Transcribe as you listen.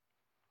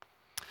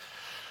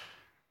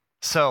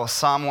So,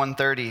 Psalm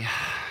 130.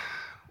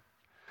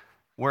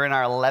 We're in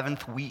our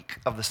 11th week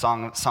of the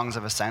Songs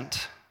of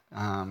Ascent.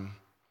 And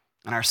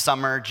our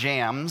summer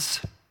jams,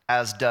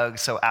 as Doug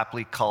so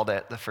aptly called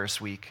it the first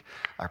week,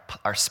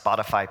 our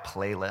Spotify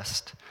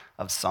playlist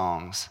of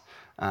songs.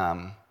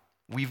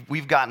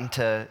 We've gotten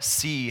to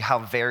see how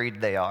varied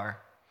they are.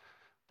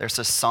 There's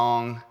a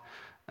song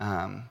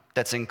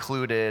that's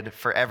included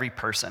for every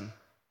person.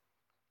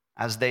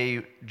 As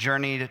they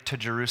journeyed to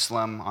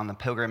Jerusalem on the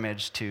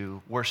pilgrimage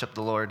to worship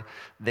the Lord,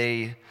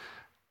 they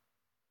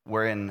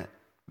were in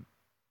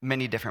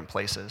many different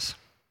places.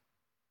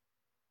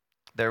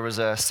 There was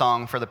a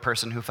song for the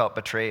person who felt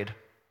betrayed,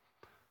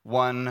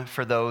 one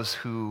for those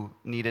who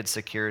needed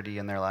security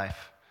in their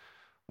life,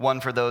 one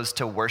for those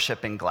to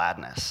worship in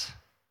gladness,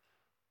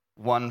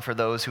 one for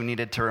those who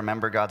needed to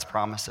remember God's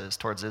promises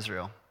towards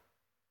Israel.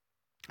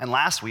 And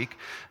last week,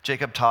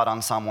 Jacob taught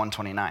on Psalm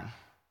 129.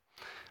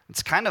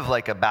 It's kind of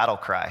like a battle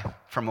cry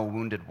from a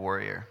wounded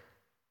warrior,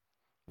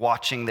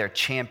 watching their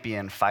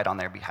champion fight on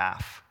their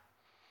behalf.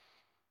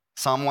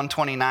 Psalm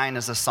 129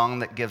 is a song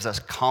that gives us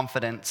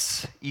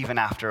confidence even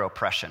after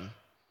oppression.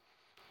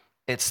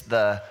 It's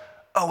the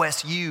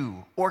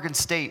OSU, Oregon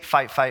State,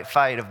 fight, fight,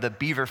 fight of the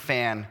Beaver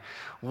fan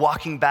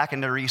walking back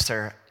into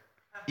Reeser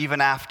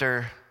even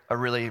after a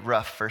really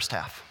rough first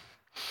half.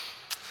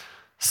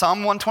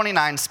 Psalm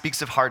 129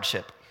 speaks of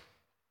hardship,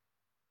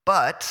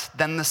 but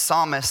then the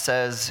psalmist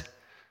says,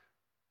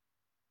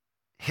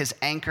 his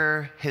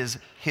anchor, his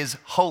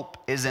hope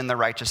is in the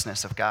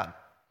righteousness of God.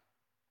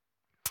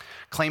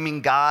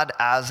 Claiming God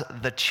as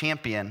the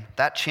champion,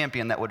 that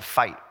champion that would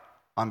fight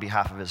on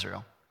behalf of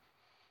Israel.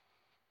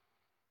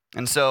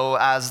 And so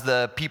as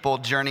the people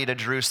journey to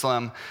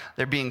Jerusalem,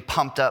 they're being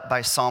pumped up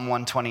by Psalm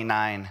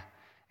 129,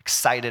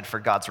 excited for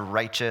God's a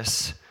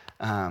righteous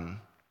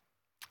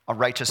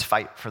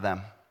fight for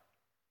them.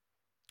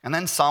 And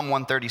then Psalm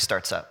 130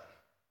 starts up.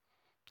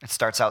 It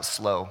starts out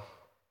slow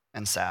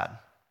and sad.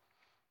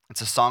 It's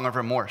a song of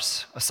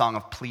remorse, a song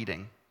of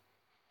pleading,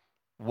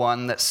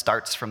 one that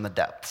starts from the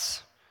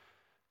depths.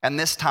 And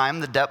this time,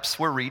 the depths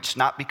were reached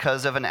not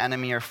because of an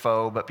enemy or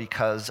foe, but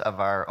because of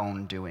our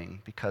own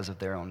doing, because of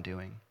their own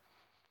doing.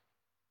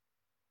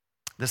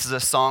 This is a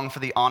song for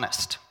the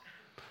honest,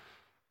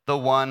 the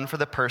one for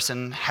the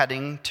person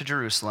heading to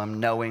Jerusalem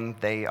knowing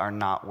they are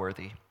not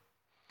worthy.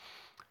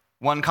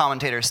 One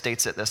commentator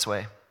states it this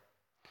way: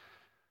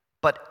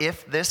 "But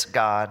if this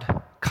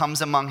God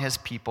comes among his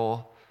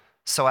people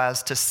so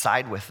as to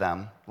side with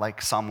them,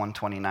 like Psalm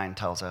 129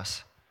 tells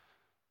us,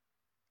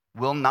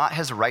 will not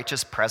his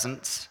righteous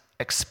presence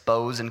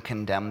expose and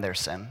condemn their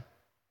sin?"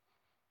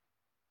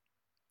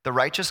 The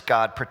righteous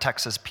God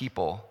protects his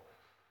people,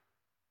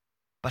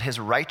 but his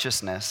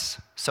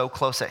righteousness, so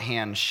close at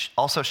hand,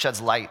 also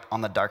sheds light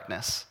on the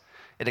darkness.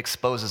 It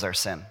exposes our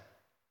sin.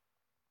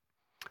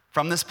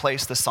 From this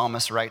place, the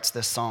psalmist writes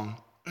this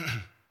song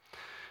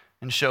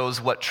and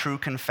shows what true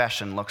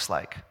confession looks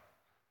like.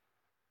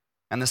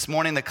 And this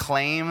morning, the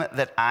claim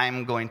that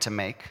I'm going to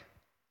make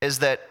is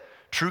that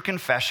true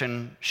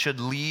confession should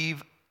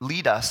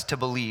lead us to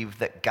believe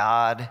that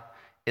God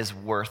is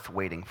worth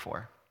waiting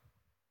for.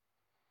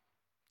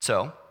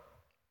 So,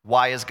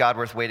 why is God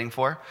worth waiting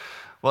for?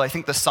 Well, I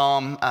think the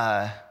psalm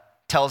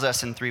tells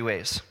us in three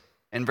ways.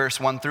 In verse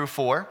 1 through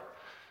 4,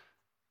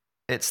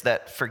 it's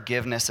that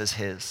forgiveness is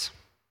his.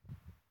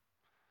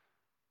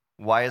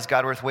 Why is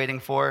God worth waiting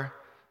for?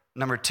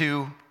 Number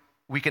 2,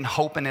 we can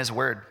hope in his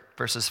word,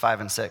 verses 5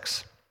 and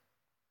 6.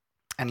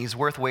 And he's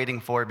worth waiting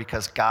for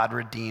because God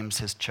redeems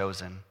his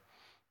chosen,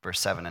 verse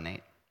 7 and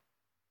 8.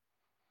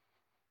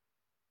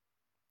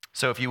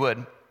 So if you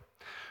would,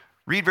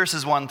 read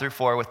verses 1 through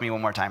 4 with me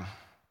one more time.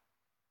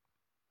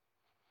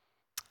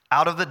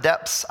 "Out of the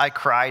depths I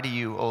cry to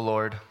you, O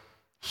Lord.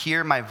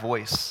 Hear my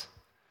voice.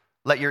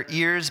 Let your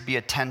ears be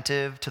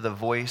attentive to the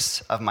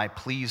voice of my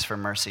pleas for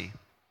mercy.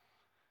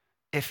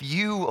 If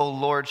you, O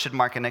Lord, should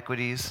mark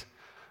iniquities,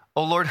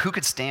 O Lord, who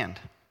could stand?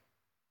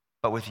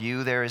 But with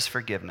you there is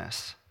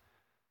forgiveness,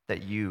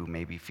 that you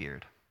may be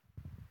feared."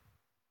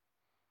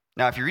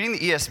 Now, if you're reading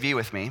the ESV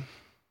with me,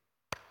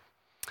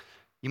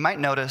 you might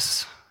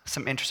notice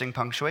some interesting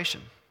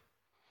punctuation.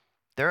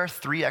 There are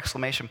 3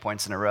 exclamation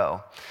points in a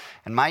row.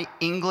 And my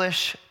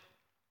English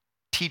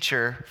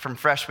teacher from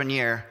freshman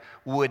year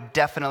would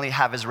definitely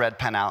have his red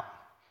pen out,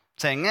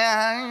 saying,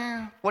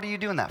 what are you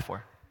doing that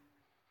for?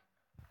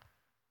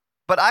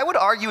 But I would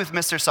argue with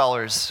Mr.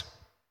 Sollers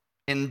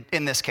in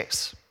this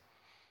case.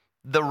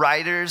 The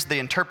writers, the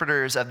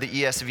interpreters of the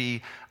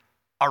ESV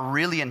are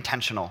really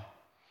intentional.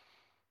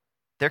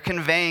 They're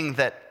conveying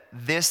that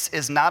this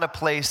is not a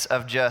place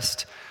of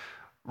just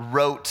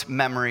rote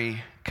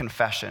memory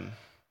confession.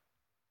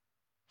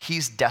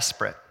 He's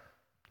desperate.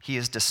 He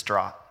is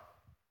distraught.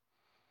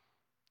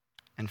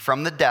 And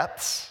from the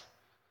depths,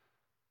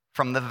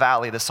 from the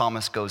valley, the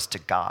psalmist goes to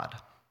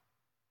God.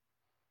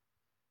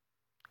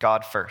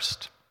 God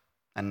first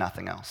and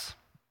nothing else.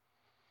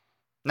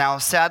 Now,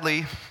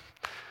 sadly,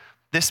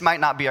 this might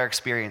not be our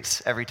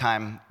experience every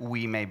time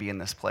we may be in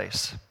this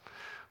place.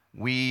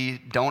 We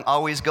don't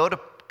always go to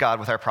God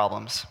with our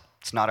problems.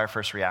 It's not our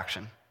first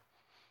reaction.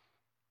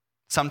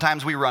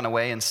 Sometimes we run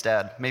away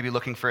instead, maybe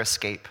looking for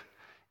escape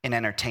in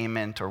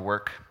entertainment or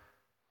work.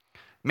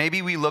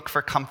 Maybe we look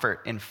for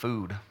comfort in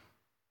food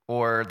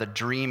or the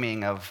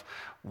dreaming of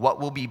what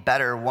will be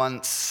better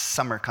once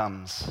summer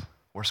comes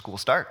or school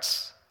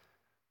starts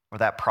or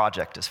that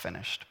project is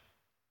finished.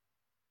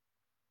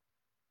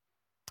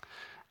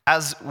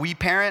 As we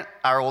parent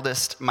our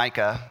oldest,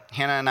 Micah,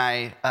 Hannah and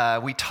I,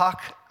 we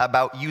talk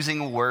about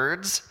using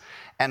words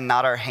and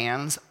not our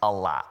hands a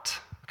lot,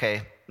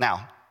 okay?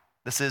 Now,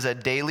 this is a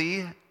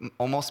daily,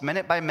 almost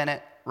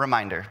minute-by-minute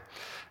reminder.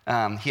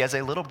 He has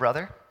a little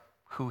brother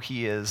who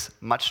he is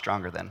much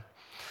stronger than.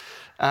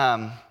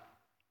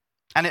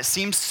 And it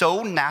seems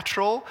so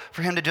natural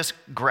for him to just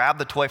grab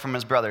the toy from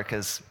his brother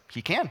because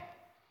he can.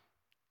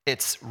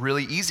 It's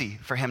really easy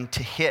for him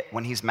to hit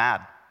when he's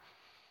mad.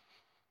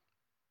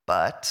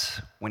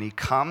 But when he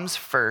comes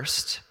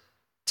first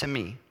to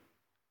me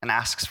and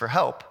asks for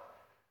help,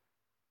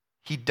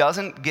 he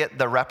doesn't get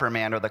the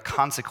reprimand or the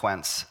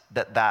consequence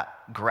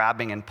that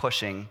grabbing and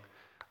pushing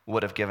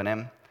would have given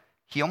him.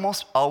 He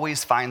almost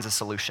always finds a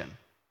solution.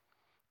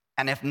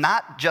 And if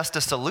not just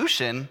a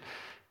solution,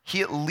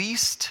 he at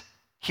least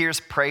hears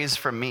praise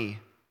from me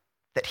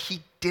that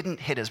he didn't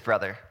hit his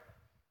brother.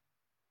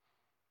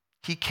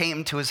 He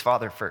came to his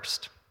father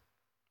first.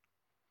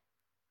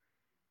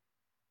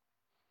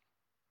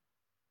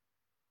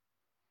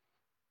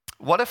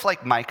 What if,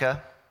 like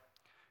Micah,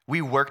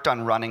 we worked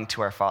on running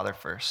to our Father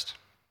first?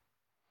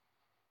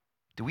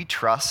 Do we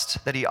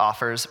trust that he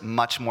offers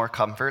much more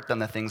comfort than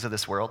the things of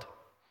this world?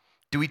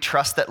 Do we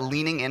trust that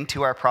leaning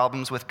into our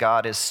problems with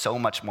God is so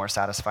much more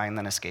satisfying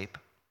than escape?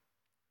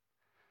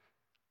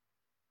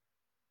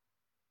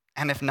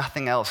 And if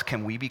nothing else,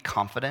 can we be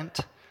confident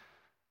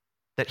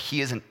that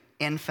he is an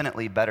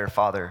infinitely better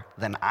father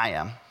than I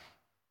am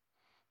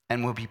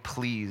and will be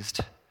pleased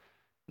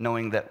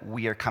knowing that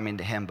we are coming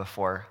to him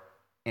before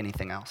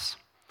anything else?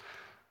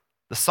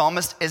 The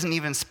psalmist isn't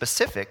even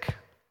specific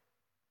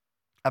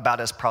about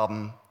his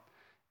problem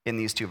in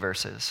these two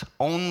verses,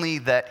 only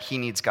that he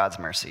needs God's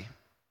mercy.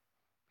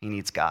 He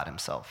needs God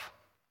himself.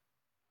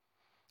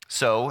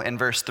 So in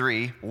verse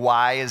 3,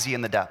 why is he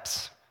in the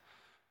depths?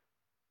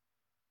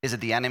 Is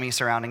it the enemy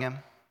surrounding him?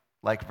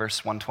 Like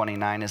verse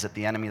 129, is it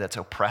the enemy that's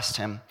oppressed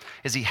him?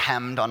 Is he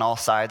hemmed on all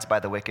sides by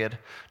the wicked?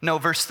 No,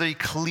 verse 3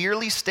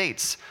 clearly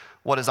states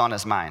what is on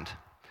his mind.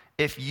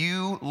 If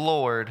you,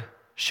 Lord,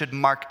 should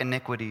mark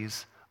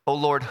iniquities, O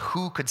Lord,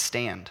 who could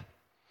stand?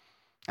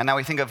 And now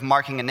we think of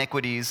marking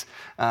iniquities,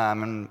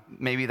 and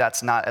maybe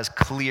that's not as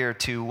clear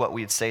to what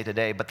we'd say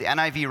today, but the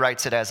NIV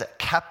writes it as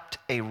kept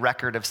a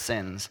record of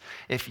sins.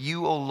 If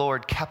you, O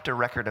Lord, kept a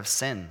record of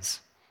sins,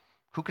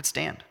 who could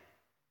stand?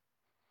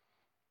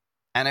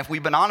 And if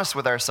we've been honest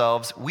with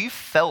ourselves, we've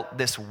felt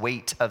this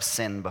weight of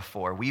sin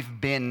before.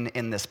 We've been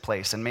in this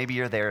place, and maybe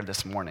you're there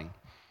this morning.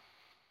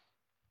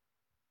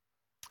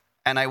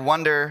 And I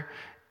wonder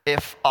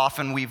if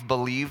often we've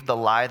believed the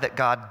lie that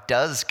God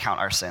does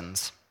count our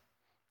sins,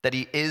 that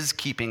he is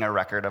keeping a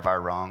record of our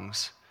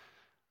wrongs,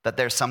 that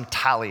there's some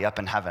tally up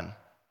in heaven.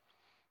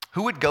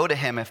 Who would go to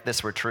him if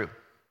this were true?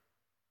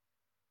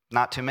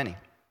 Not too many.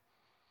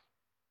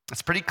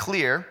 It's pretty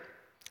clear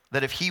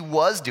that if he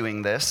was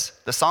doing this,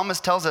 the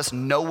psalmist tells us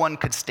no one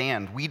could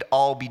stand. We'd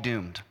all be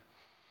doomed.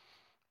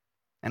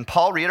 And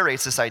Paul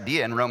reiterates this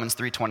idea in Romans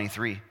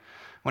 3:23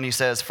 when he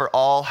says, "For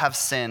all have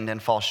sinned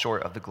and fall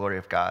short of the glory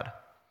of God."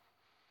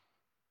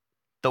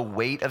 The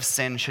weight of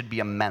sin should be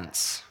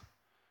immense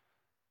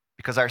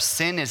because our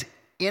sin is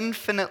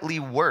infinitely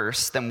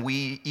worse than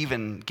we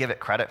even give it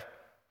credit.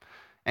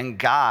 And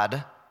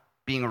God,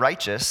 being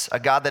righteous, a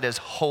God that is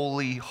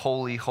holy,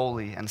 holy,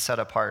 holy, and set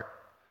apart,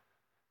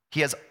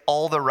 he has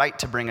all the right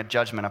to bring a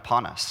judgment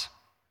upon us.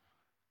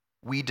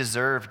 We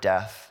deserve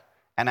death.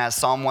 And as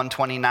Psalm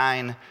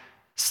 129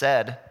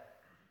 said,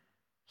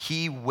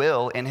 he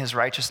will, in his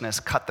righteousness,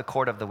 cut the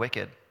cord of the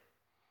wicked.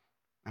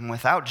 And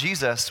without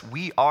Jesus,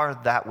 we are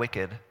that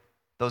wicked,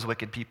 those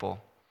wicked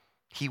people.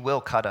 He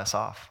will cut us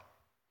off.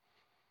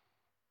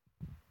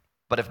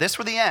 But if this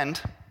were the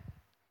end,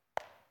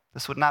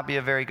 this would not be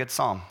a very good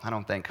psalm, I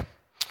don't think. It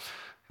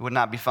would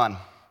not be fun.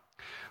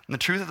 And the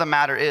truth of the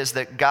matter is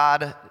that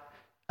God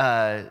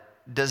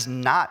does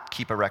not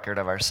keep a record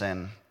of our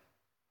sin.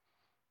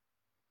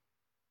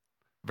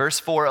 Verse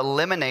 4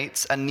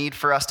 eliminates a need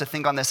for us to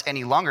think on this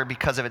any longer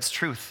because of its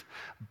truth.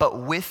 But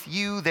with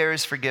you there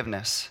is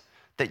forgiveness,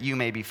 that you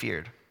may be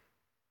feared.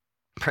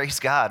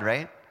 Praise God,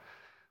 right?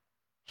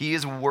 He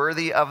is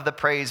worthy of the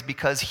praise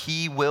because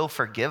he will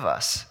forgive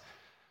us.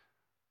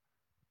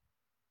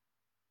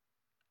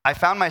 I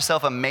found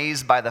myself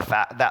amazed by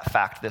that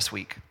fact this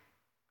week.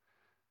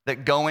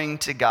 That going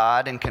to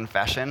God in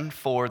confession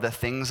for the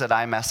things that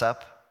I mess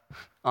up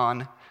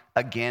on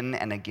again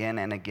and again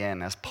and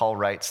again, as Paul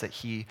writes, that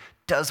he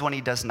does when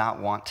he does not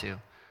want to,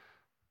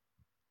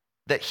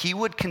 that he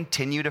would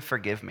continue to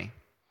forgive me,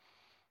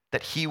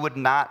 that he would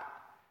not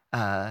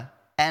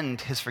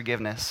end his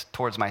forgiveness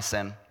towards my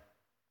sin.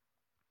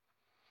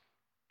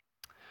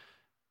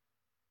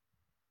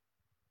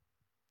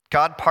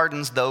 God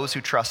pardons those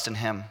who trust in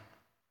him.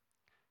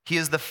 He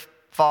is the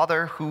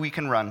Father who we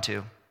can run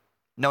to,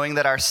 knowing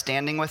that our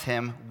standing with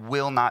him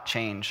will not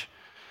change.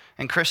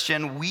 And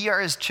Christian, we are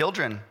his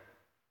children.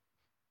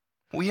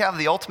 We have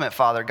the ultimate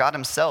Father, God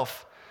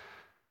himself.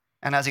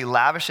 And as he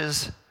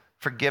lavishes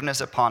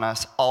forgiveness upon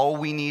us, all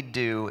we need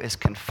do is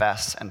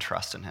confess and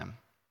trust in him.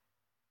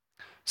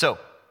 So,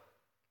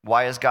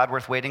 why is God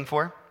worth waiting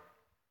for?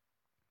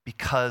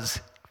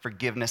 Because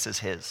forgiveness is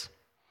his.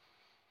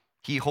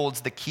 He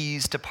holds the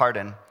keys to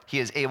pardon. He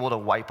is able to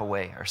wipe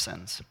away our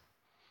sins.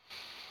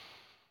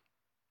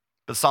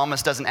 The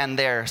psalmist doesn't end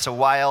there. So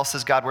why else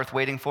is God worth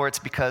waiting for? It's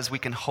because we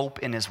can hope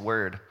in his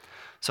word.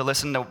 So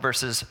listen to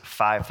verses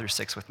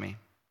 5-6 with me.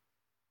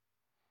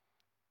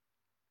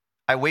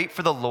 I wait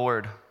for the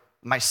Lord.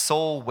 My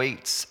soul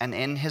waits, and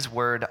in his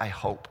word I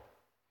hope.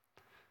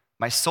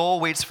 My soul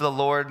waits for the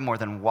Lord more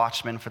than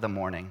watchmen for the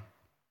morning.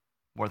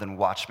 More than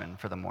watchmen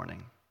for the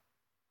morning.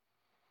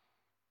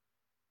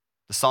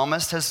 The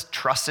psalmist has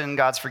trusted in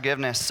God's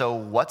forgiveness, so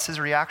what's his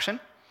reaction?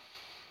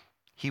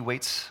 He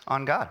waits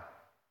on God.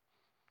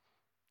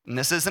 And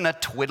this isn't a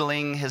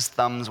twiddling his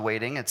thumbs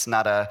waiting. It's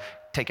not a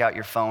take out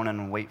your phone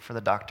and wait for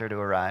the doctor to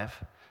arrive.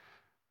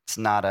 It's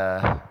not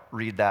a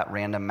read that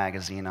random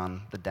magazine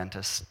on the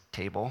dentist's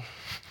table.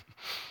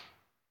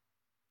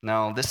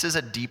 No, this is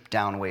a deep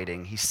down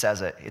waiting. He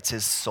says it. It's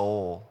his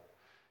soul.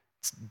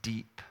 It's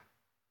deep.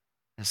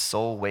 His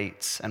soul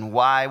waits. And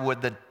why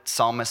would the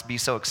psalmist be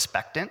so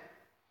expectant?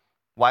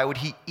 Why would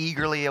he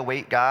eagerly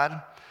await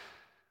God?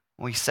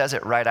 Well, he says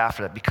it right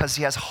after that. Because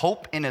he has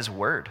hope in his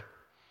word.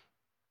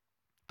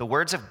 The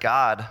words of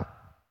God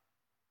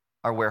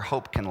are where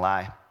hope can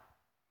lie.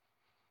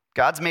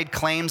 God's made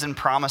claims and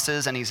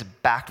promises, and he's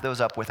backed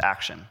those up with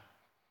action.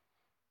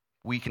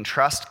 We can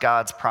trust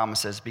God's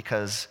promises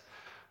because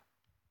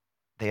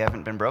they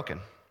haven't been broken.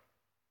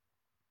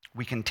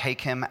 We can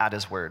take him at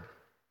his word.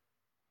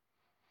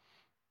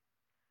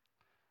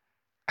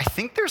 I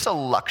think there's a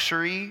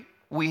luxury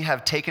we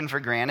have taken for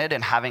granted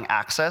in having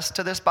access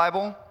to this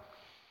Bible,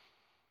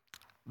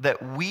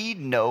 that we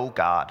know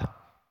God.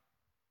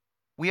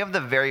 We have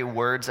the very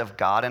words of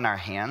God in our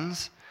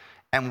hands,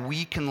 and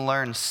we can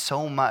learn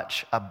so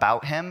much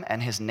about him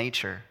and his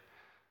nature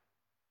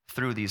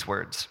through these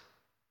words.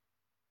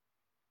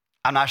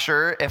 I'm not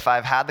sure if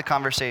I've had the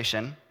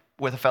conversation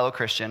with a fellow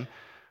Christian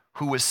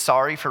who was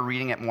sorry for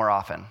reading it more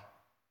often.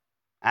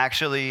 I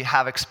actually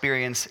have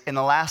experience in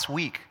the last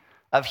week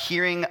of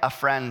hearing a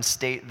friend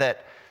state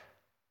that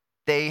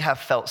they have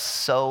felt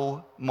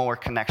so more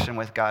connection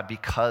with God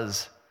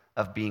because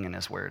of being in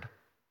his word.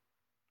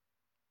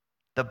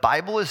 The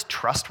Bible is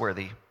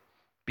trustworthy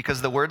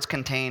because the words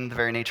contain the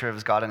very nature of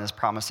his God and his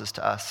promises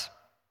to us.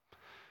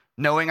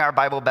 Knowing our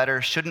Bible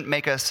better shouldn't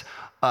make us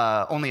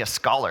only a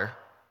scholar,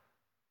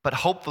 but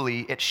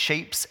hopefully it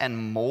shapes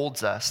and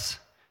molds us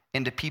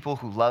into people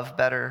who love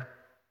better,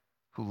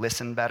 who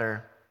listen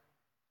better,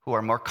 who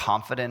are more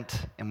confident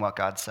in what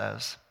God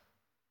says.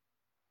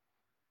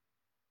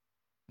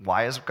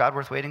 Why is God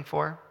worth waiting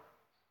for?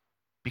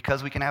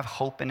 Because we can have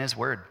hope in his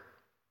word.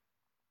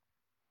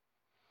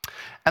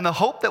 And the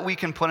hope that we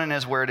can put in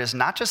his word is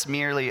not just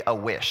merely a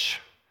wish.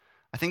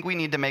 I think we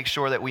need to make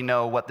sure that we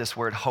know what this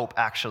word hope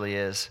actually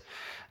is.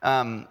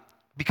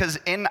 Because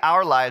in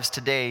our lives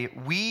today,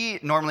 we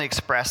normally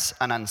express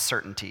an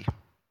uncertainty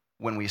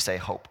when we say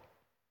hope.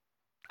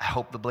 I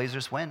hope the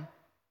Blazers win.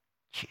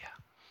 Yeah,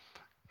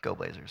 go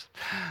Blazers.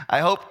 I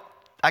hope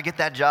I get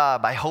that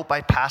job. I hope I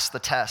pass the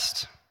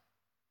test.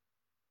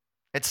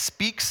 It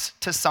speaks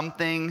to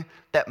something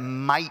that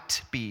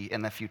might be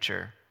in the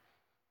future.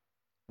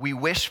 We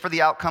wish for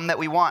the outcome that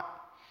we want,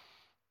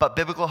 but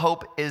biblical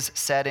hope is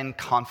said in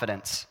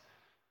confidence.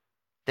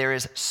 There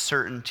is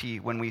certainty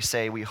when we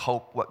say we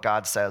hope what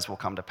God says will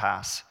come to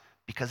pass,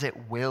 because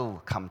it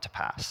will come to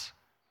pass.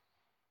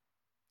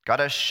 God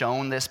has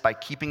shown this by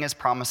keeping his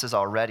promises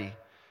already.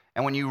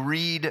 And when you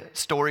read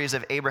stories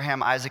of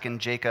Abraham, Isaac,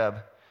 and Jacob,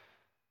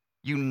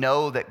 you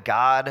know that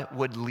God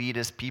would lead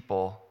his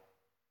people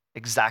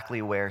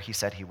exactly where he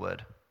said he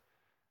would.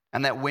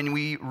 And that when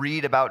we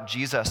read about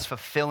Jesus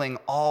fulfilling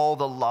all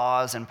the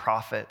laws and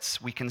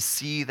prophets, we can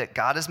see that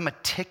God is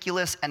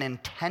meticulous and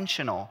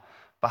intentional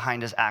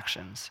behind his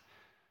actions.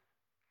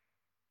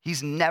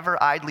 He's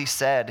never idly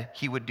said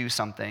he would do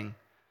something.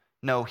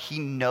 No, he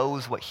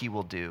knows what he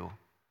will do.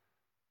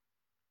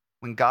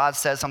 When God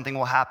says something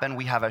will happen,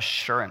 we have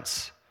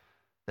assurance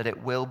that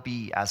it will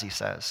be as he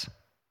says.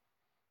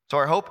 So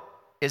our hope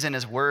is in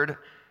his word.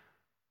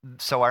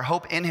 So our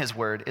hope in his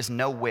word is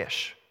no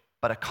wish,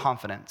 but a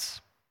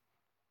confidence.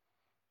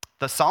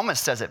 The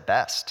psalmist says it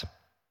best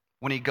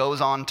when he goes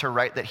on to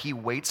write that he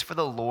waits for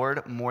the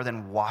Lord more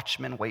than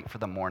watchmen wait for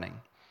the morning.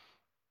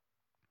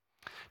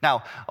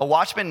 Now, a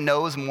watchman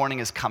knows morning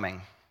is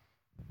coming,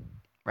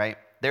 right?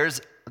 There's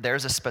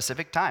a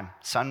specific time.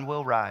 Sun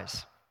will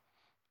rise.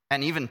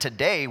 And even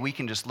today, we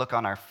can just look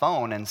on our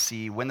phone and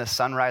see when the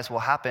sunrise will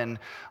happen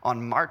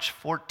on March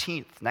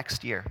 14th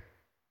next year.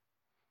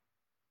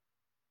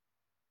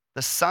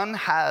 The sun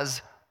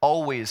has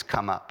always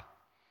come up.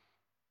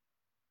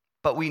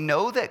 But we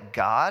know that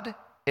God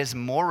is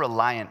more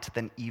reliant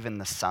than even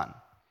the sun.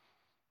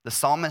 The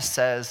psalmist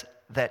says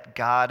that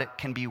God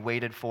can be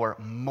waited for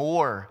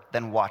more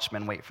than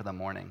watchmen wait for the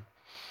morning.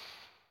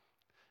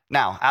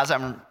 Now, as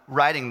I'm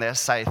writing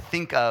this, I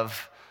think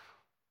of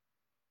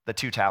the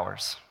two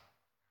towers.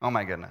 Oh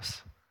my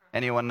goodness.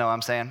 Anyone know what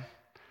I'm saying?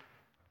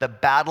 The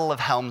Battle of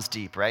Helm's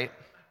Deep, right?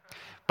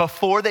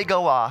 Before they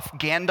go off,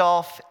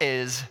 Gandalf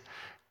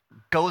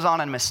goes on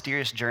a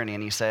mysterious journey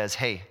and he says,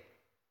 hey,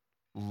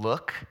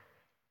 look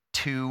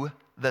to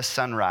the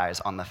sunrise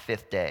on the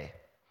fifth day.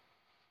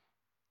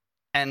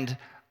 And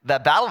the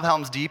Battle of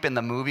Helm's Deep in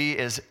the movie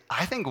is,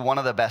 I think, one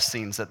of the best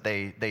scenes that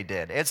they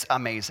did. It's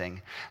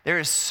amazing. There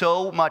is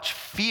so much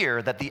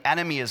fear that the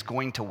enemy is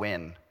going to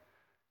win.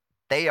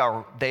 They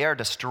are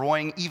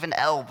destroying even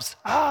elves.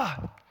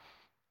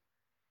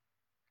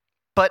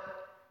 But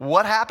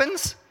what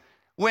happens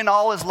when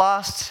all is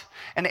lost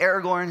and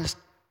Aragorn is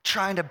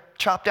trying to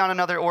chop down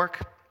another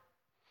orc?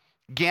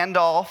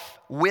 Gandalf,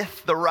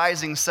 with the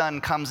rising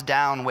sun, comes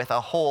down with a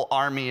whole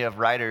army of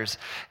riders,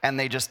 and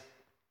they just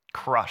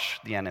crush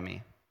the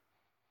enemy.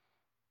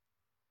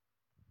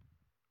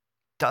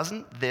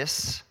 Doesn't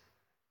this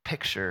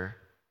picture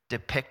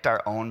depict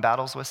our own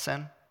battles with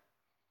sin?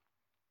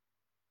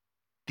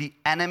 The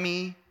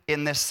enemy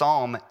in this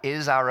psalm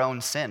is our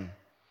own sin.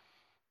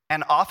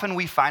 And often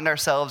we find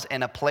ourselves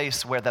in a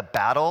place where the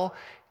battle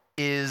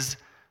is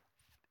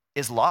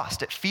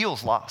lost. It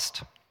feels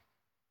lost.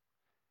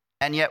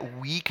 And yet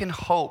we can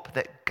hope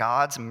that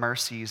God's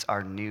mercies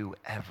are new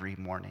every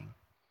morning.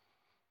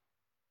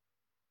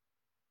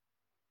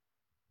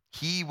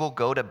 He will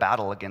go to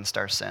battle against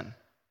our sin.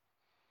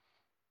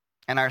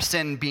 And our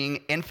sin,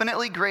 being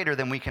infinitely greater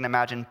than we can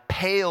imagine,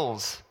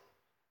 pales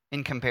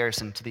in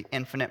comparison to the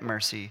infinite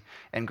mercy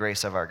and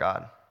grace of our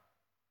God.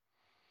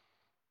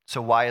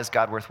 So why is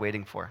God worth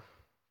waiting for?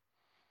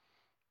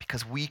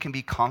 Because we can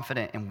be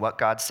confident in what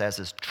God says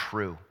is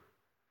true.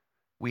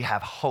 We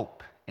have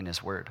hope in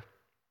his word.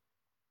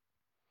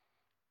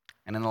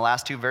 And in the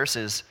last two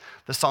verses,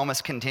 the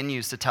psalmist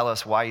continues to tell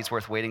us why he's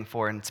worth waiting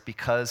for, and it's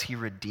because he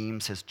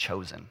redeems his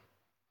chosen.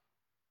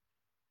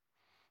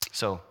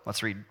 So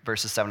let's read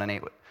verses 7 and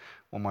 8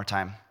 one more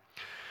time.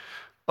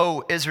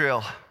 O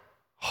Israel,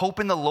 hope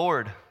in the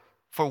Lord,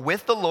 for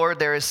with the Lord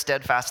there is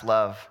steadfast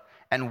love,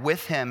 and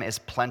with him is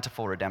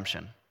plentiful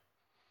redemption.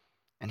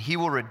 And he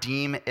will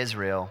redeem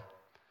Israel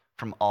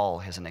from all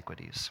his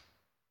iniquities.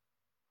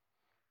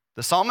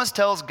 The psalmist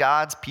tells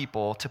God's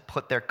people to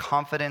put their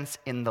confidence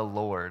in the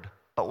Lord.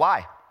 But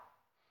why?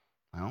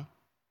 Well,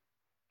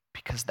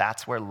 because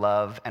that's where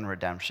love and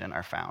redemption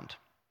are found.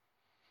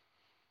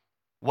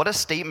 What a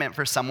statement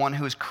for someone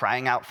who's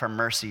crying out for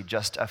mercy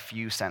just a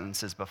few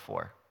sentences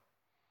before.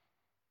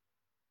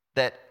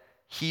 That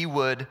he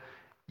would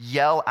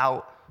yell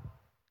out,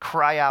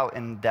 cry out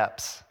in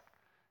depths,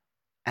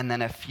 and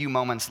then a few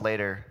moments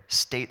later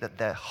state that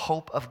the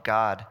hope of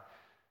God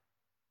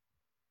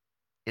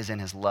is in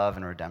his love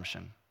and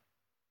redemption.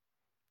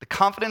 The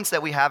confidence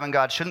that we have in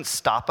God shouldn't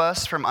stop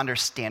us from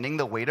understanding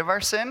the weight of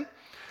our sin,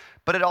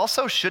 but it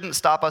also shouldn't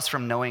stop us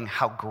from knowing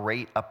how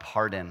great a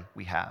pardon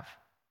we have.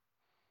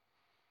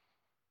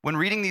 When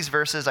reading these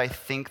verses, I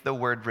think the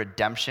word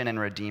redemption and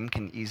redeem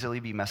can easily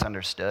be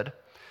misunderstood,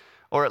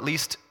 or at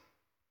least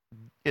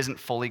isn't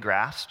fully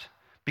grasped,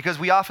 because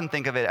we often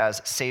think of it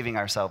as saving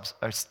ourselves,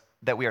 or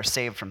that we are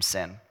saved from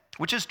sin,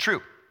 which is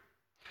true.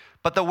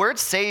 But the word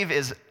save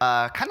is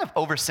kind of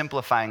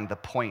oversimplifying the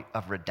point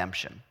of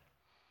redemption.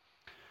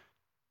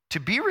 To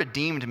be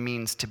redeemed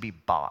means to be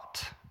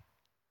bought.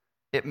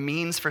 It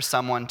means for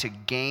someone to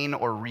gain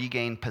or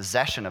regain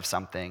possession of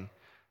something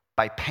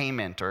by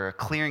payment or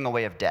clearing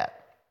away of debt.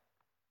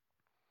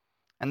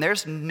 And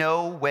there's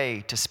no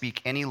way to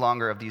speak any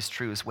longer of these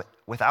truths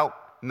without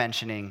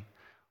mentioning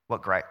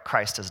what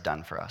Christ has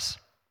done for us.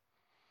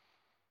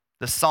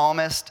 The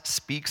psalmist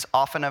speaks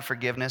often of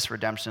forgiveness,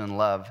 redemption, and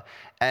love,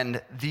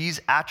 and these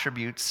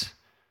attributes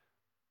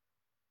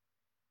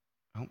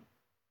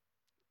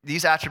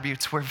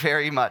were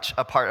very much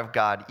a part of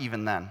God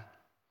even then.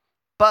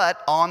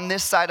 But on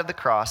this side of the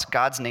cross,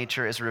 God's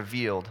nature is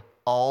revealed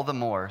all the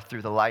more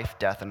through the life,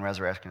 death, and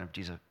resurrection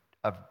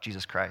of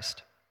Jesus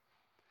Christ.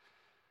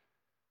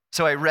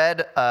 So I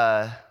read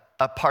a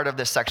part of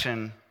this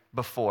section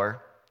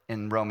before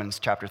in Romans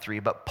chapter 3,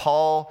 but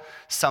Paul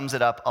sums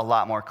it up a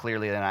lot more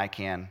clearly than I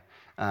can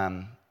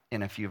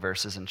in a few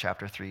verses in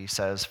chapter 3. He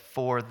says,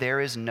 "For there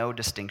is no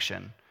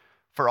distinction,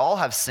 for all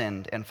have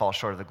sinned and fall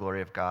short of the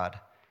glory of God,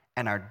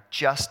 and are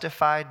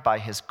justified by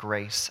his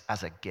grace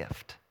as a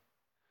gift,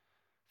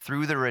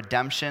 through the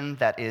redemption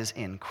that is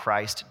in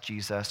Christ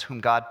Jesus, whom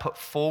God put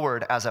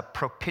forward as a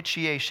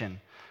propitiation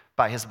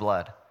by his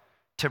blood,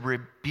 to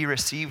be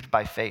received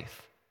by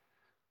faith.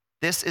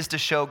 This is to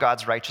show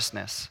God's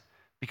righteousness,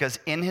 because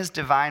in his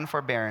divine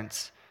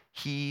forbearance,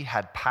 he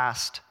had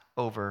passed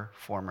over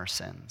former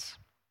sins."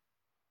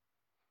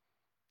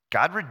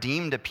 God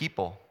redeemed a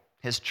people,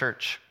 his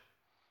church,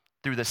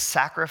 through the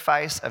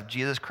sacrifice of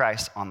Jesus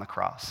Christ on the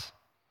cross.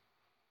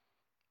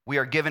 We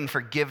are given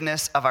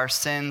forgiveness of our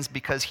sins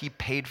because he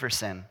paid for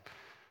sin.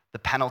 the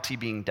penalty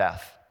being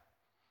death.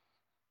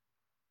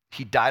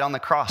 He died on the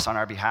cross on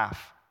our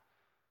behalf.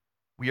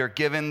 We are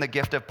given the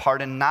gift of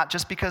pardon not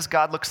just because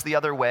God looks the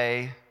other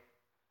way.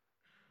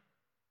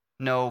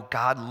 No,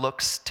 God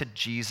looks to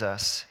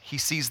Jesus. He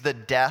sees the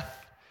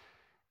death,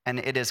 and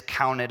it is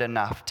counted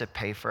enough to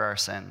pay for our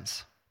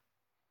sins.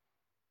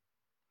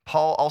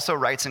 Paul also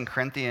writes in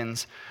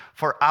Corinthians,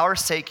 "For our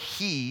sake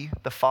he,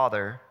 the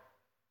Father,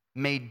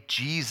 made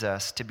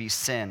Jesus to be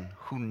sin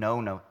who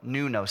knew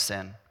no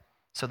sin,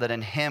 so that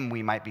in him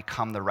we might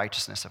become the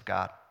righteousness of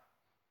God."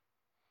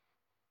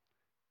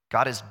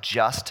 God is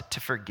just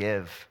to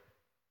forgive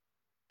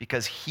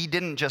because he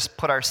didn't just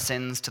put our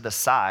sins to the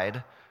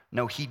side.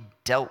 No, he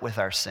dealt with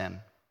our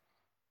sin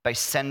by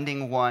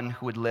sending one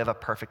who would live a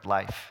perfect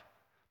life,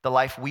 the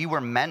life we were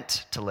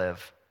meant to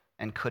live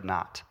and could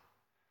not.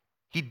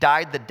 He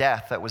died the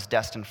death that was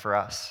destined for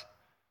us.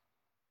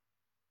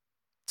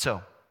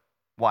 So,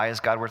 why is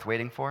God worth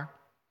waiting for?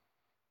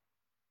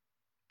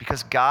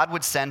 Because God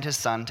would send his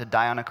son to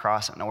die on a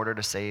cross in order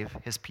to save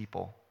his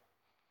people.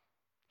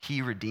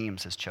 He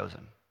redeems his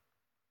chosen.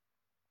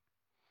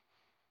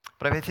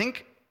 But I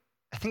think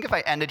if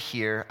I ended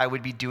here, I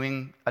would be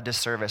doing a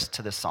disservice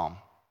to this psalm.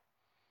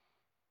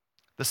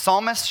 The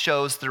psalmist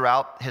shows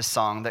throughout his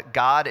song that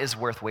God is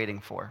worth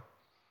waiting for.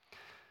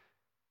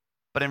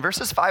 But in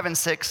verses 5 and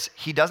 6,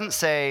 he doesn't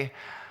say,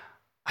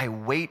 "I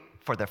wait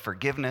for the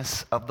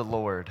forgiveness of the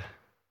Lord.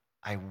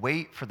 I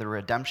wait for the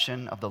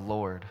redemption of the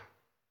Lord."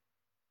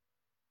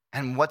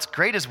 And what's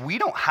great is we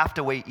don't have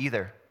to wait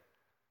either.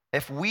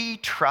 If we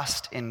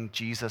trust in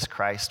Jesus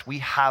Christ, we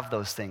have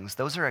those things.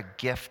 Those are a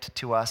gift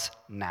to us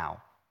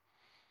now.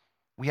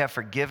 We have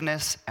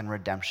forgiveness and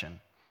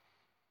redemption.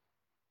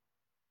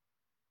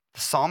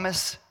 The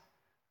psalmist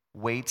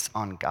waits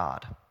on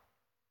God.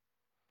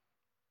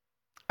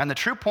 And the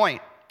true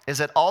point is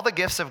that all the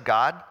gifts of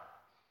God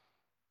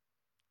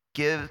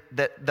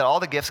all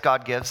the gifts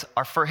God gives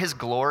are for his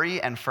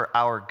glory and for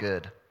our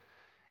good.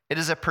 It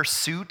is a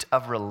pursuit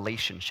of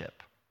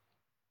relationship.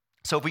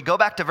 So if we go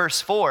back to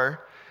verse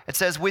 4, it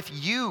says, with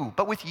you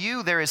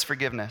there is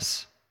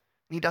forgiveness.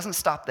 And he doesn't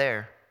stop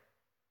there.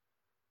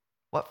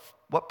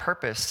 What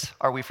purpose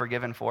are we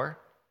forgiven for?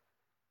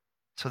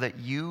 So that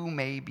you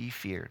may be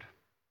feared.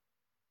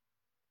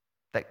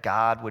 That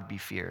God would be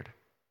feared.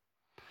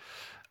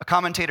 A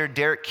commentator,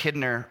 Derek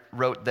Kidner,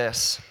 wrote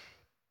this.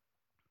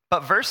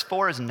 But verse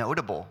 4 is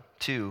notable,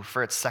 too,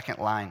 for its second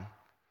line,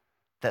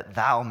 that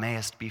thou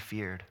mayest be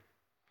feared,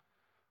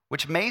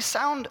 which may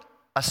sound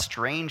a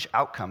strange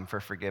outcome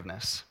for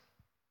forgiveness.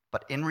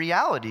 But in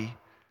reality,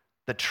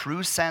 the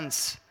true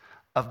sense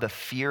of the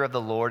fear of the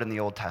Lord in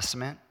the Old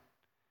Testament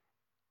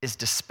is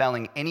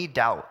dispelling any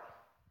doubt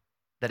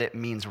that it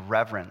means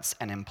reverence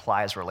and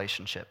implies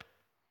relationship.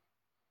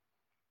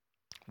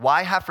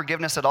 Why have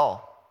forgiveness at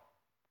all?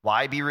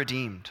 Why be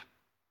redeemed?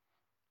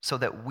 So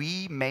that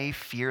we may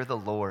fear the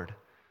Lord.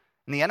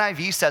 And the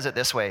NIV says it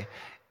this way. It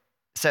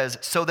says,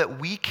 so that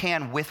we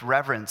can with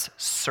reverence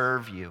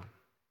serve you.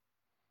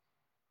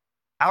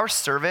 Our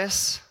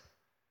service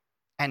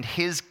and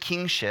his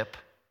kingship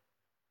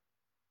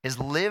is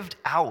lived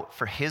out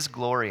for his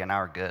glory and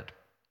our good.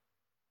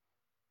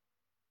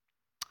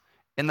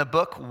 In the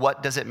book,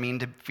 What Does It Mean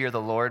to Fear the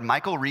Lord?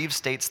 Michael Reeves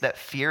states that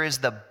fear is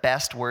the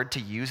best word to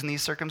use in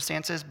these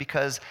circumstances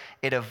because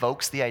it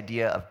evokes the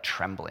idea of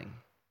trembling.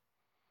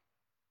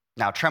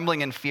 Now,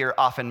 trembling and fear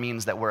often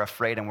means that we're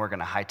afraid and we're going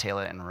to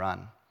hightail it and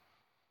run.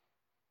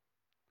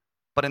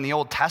 But in the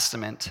Old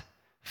Testament,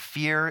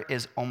 fear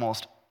is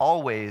almost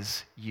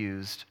always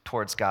used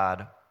towards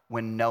God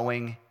when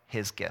knowing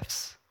his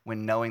gifts,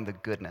 when knowing the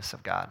goodness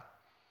of God.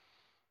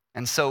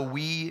 And so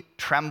we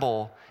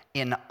tremble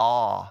in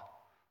awe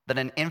that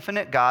an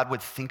infinite God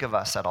would think of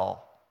us at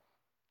all,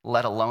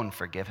 let alone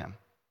forgive him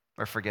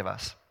or forgive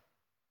us.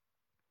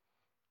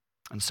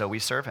 And so we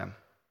serve him.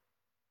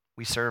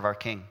 We serve our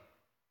King.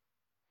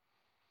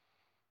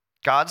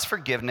 God's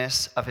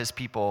forgiveness of his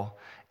people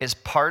is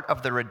part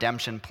of the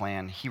redemption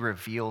plan he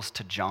reveals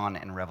to John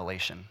in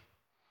Revelation.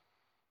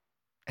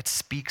 It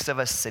speaks of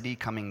a city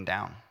coming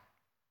down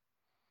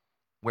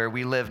where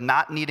we live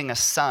not needing a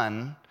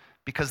sun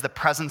because the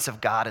presence of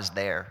God is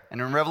there.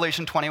 And in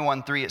Revelation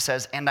 21:3 it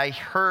says, and I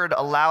heard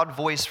a loud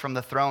voice from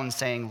the throne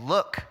saying,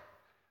 look,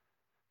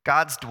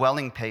 God's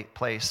dwelling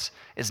place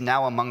is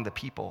now among the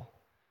people,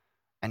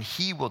 and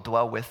he will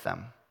dwell with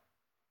them.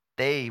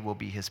 They will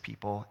be his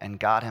people, and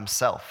God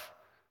himself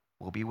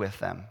will be with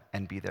them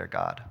and be their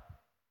God.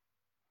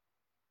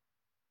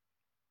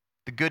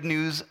 The good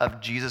news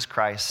of Jesus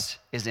Christ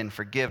is in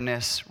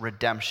forgiveness,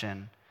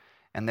 redemption,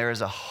 and there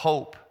is a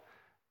hope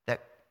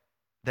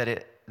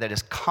that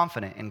is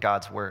confident in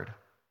God's word.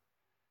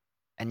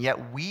 And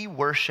yet we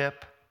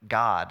worship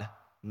God,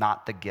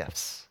 not the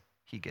gifts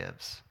he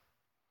gives.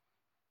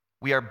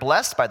 We are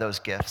blessed by those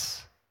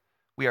gifts.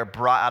 We are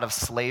brought out of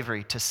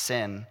slavery to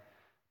sin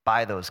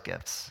by those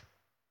gifts.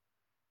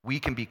 We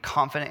can be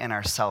confident in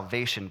our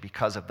salvation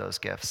because of those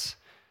gifts.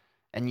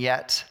 And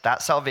yet,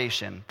 that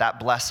salvation, that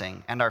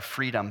blessing, and our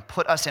freedom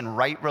put us in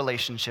right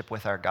relationship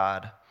with our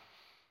God.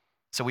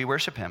 So we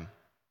worship him.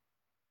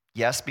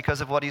 Yes,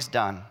 because of what he's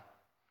done,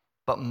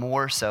 but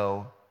more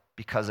so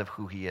because of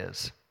who he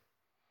is.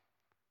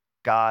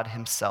 God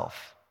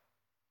himself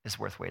is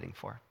worth waiting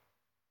for.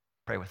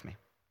 Pray with me.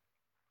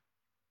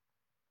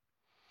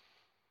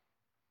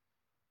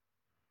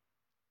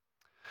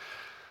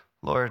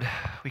 Lord,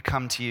 we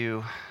come to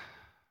you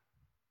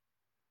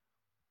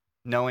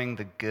knowing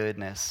the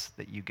goodness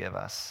that you give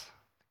us,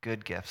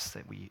 good gifts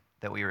that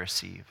we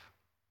receive.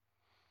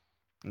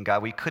 And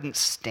God, we couldn't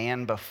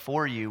stand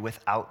before you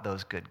without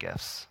those good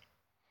gifts.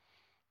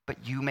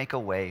 But you make a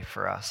way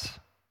for us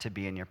to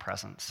be in your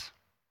presence.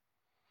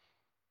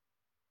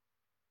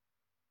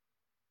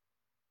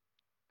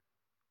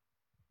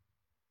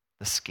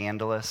 The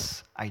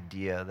scandalous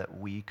idea that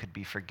we could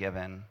be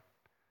forgiven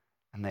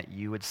and that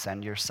you would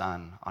send your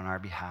Son on our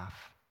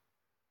behalf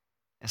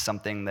is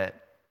something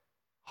that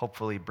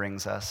hopefully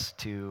brings us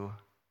to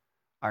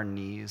our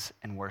knees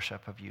in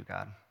worship of you,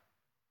 God.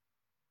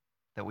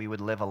 That we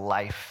would live a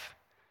life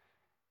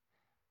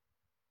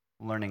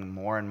learning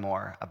more and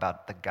more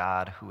about the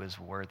God who is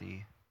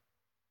worthy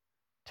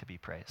to be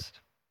praised.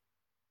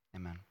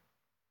 Amen.